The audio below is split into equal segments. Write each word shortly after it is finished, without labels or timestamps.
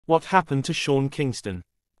What happened to Sean Kingston?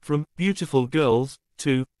 From Beautiful Girls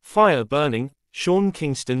to Fire Burning, Sean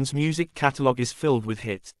Kingston's music catalog is filled with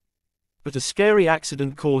hits. But a scary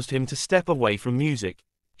accident caused him to step away from music.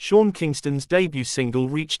 Sean Kingston's debut single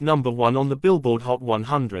reached #1 on the Billboard Hot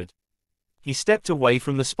 100. He stepped away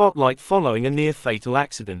from the spotlight following a near-fatal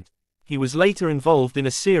accident. He was later involved in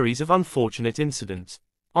a series of unfortunate incidents.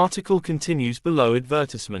 Article continues below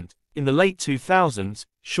advertisement. In the late 2000s,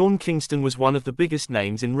 Sean Kingston was one of the biggest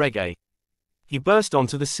names in reggae. He burst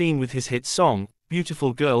onto the scene with his hit song,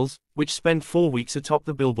 Beautiful Girls, which spent 4 weeks atop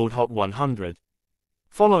the Billboard Hot 100.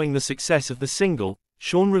 Following the success of the single,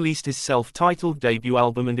 Sean released his self-titled debut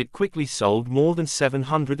album and it quickly sold more than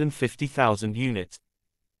 750,000 units.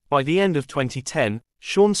 By the end of 2010,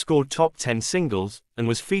 Sean scored top 10 singles, and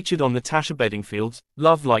was featured on Natasha Bedingfield's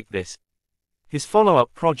Love Like This. His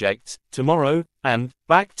follow-up projects, Tomorrow, and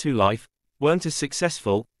Back to Life, weren't as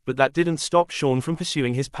successful, but that didn't stop Sean from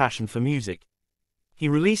pursuing his passion for music. He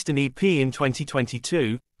released an EP in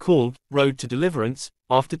 2022, called Road to Deliverance,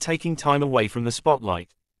 after taking time away from the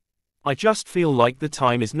spotlight. "I just feel like the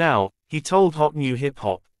time is now," he told Hot New Hip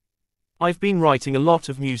Hop. "I've been writing a lot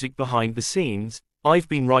of music behind the scenes, I've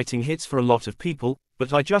been writing hits for a lot of people,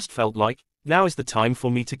 but I just felt like, now is the time for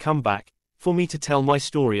me to come back, for me to tell my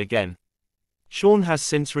story again." Sean has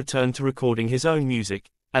since returned to recording his own music,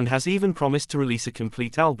 and has even promised to release a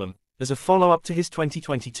complete album, as a follow-up to his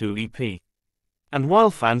 2022 EP. And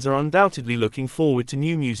while fans are undoubtedly looking forward to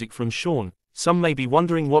new music from Sean, some may be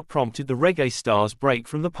wondering what prompted the reggae star's break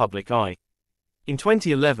from the public eye. In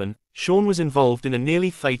 2011, Sean was involved in a nearly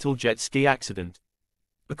fatal jet ski accident.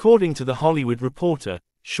 According to The Hollywood Reporter,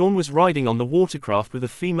 Sean was riding on the watercraft with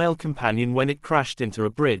a female companion when it crashed into a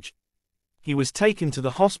bridge. He was taken to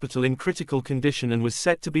the hospital in critical condition and was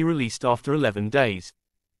set to be released after 11 days.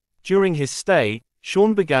 During his stay,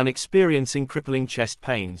 Sean began experiencing crippling chest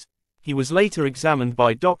pains. He was later examined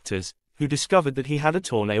by doctors, who discovered that he had a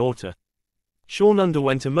torn aorta. Sean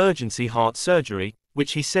underwent emergency heart surgery,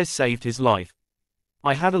 which he says saved his life.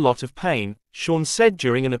 "I had a lot of pain," Sean said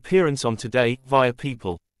during an appearance on Today via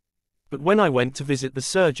People. "But when I went to visit the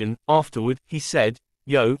surgeon, afterward, he said,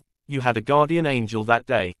 'Yo, you had a guardian angel that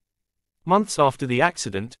day.'" Months after the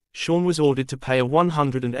accident, Sean was ordered to pay a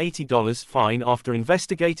 $180 fine after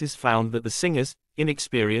investigators found that the singer's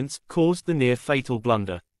inexperience caused the near-fatal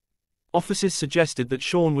blunder. Officers suggested that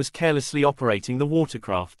Sean was carelessly operating the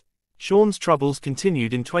watercraft. Sean's troubles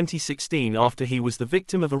continued in 2016 after he was the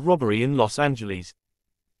victim of a robbery in Los Angeles.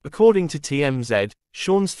 According to TMZ,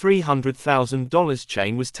 Sean's $300,000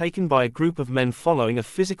 chain was taken by a group of men following a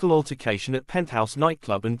physical altercation at Penthouse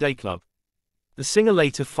nightclub and day club. The singer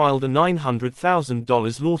later filed a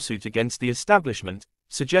 $900,000 lawsuit against the establishment,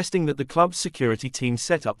 suggesting that the club's security team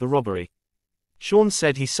set up the robbery. Sean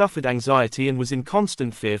said he suffered anxiety and was in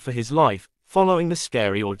constant fear for his life, following the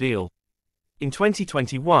scary ordeal. In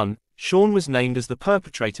 2021, Sean was named as the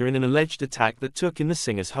perpetrator in an alleged attack that took in the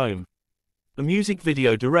singer's home. A music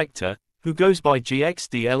video director, who goes by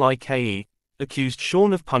GXDLIKE, accused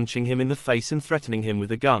Sean of punching him in the face and threatening him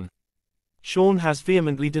with a gun. Sean has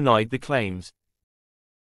vehemently denied the claims.